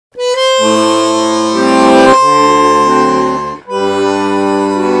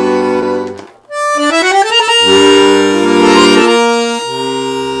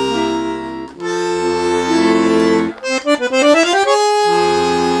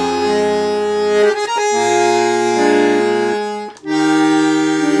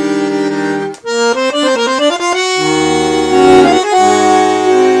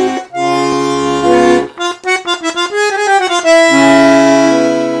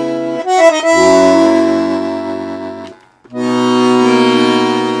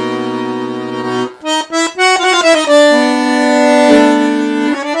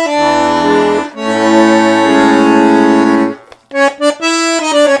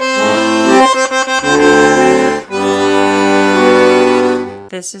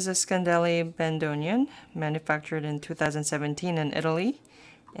This is a Scandalli Bandoneon, manufactured in 2017 in Italy,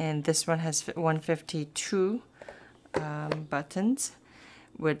 and this one has 152 buttons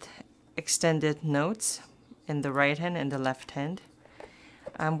with extended notes in the right hand and the left hand.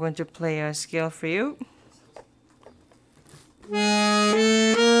 I'm going to play a scale for you.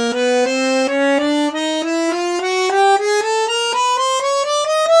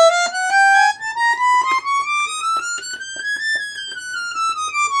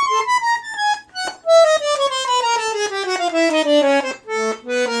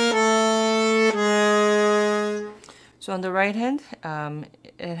 So on the right hand,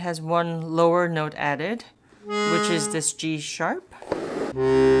 it has one lower note added, which is this G sharp.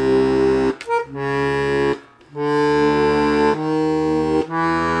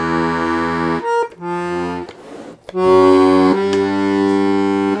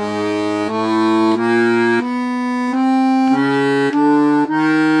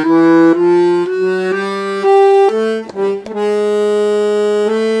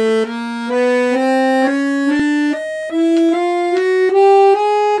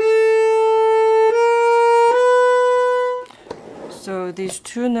 So these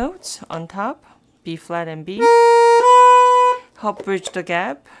two notes on top, B flat and B, help bridge the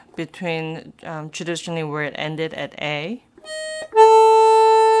gap between traditionally where it ended at A,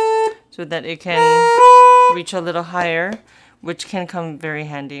 so that it can reach a little higher, which can come very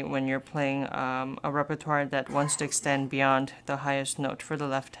handy when you're playing a repertoire that wants to extend beyond the highest note for the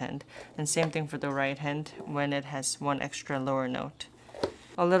left hand. And same thing for the right hand when it has one extra lower note.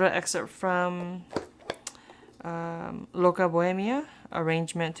 A little excerpt from Loca Bohemia,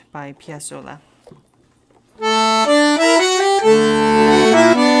 arrangement by Piazzolla.